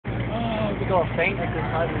all faint like this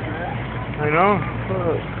side, man. I know.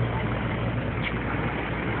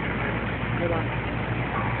 Good one.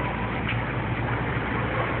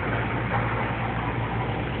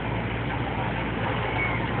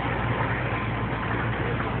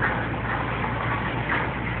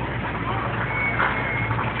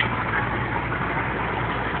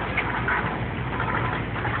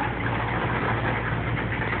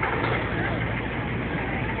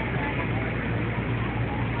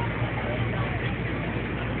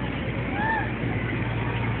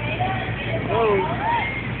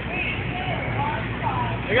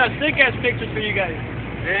 I got sick-ass pictures for you guys.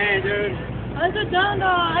 Hey, dude. I sat down,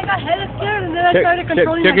 I got head scared, and then I started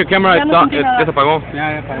controlling Check your camera, ya se apagó.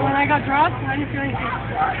 Ya apagó. When I got dropped, I didn't feel anything.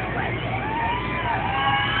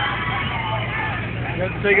 You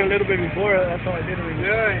have to take it a little bit before, that's all I did.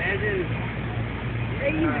 Yeah, it is.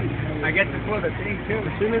 I get to pull the thing, too.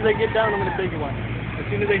 As soon as I get down, I'm going to take it one. As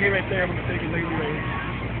soon as I hit right there, I'm going to take it. Look at me right here.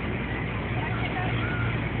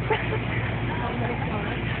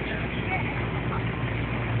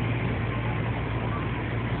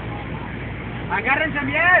 ¡Agárrense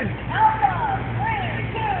bien!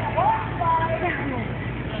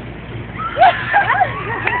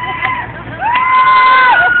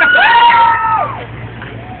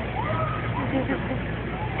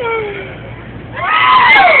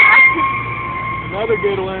 Another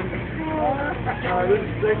good one. This is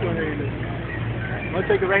a sick one here. I'm going to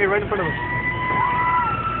take it right here, right in front of us.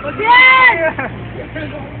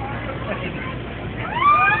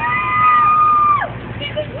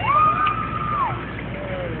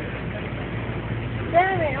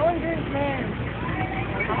 Damn it, I want to drink, man.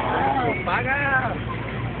 Paga!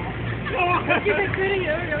 Don't keep it good,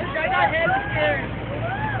 I got head scared.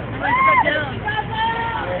 And I sat down. I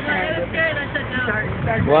got head scared, I sat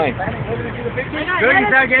down. Why? Good, you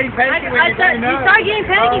start getting panicky when you're going up. You start getting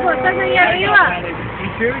panicky cuando estás ahí arriba. You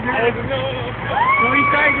too, dude? When we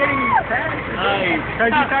start getting panicky. Nice.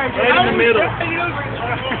 Because you start getting in the middle.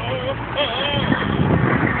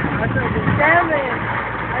 Damn it.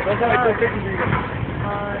 That's how I took pictures of you.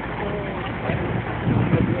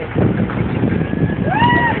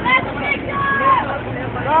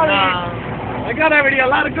 I got already a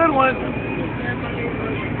lot of good ones.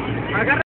 I got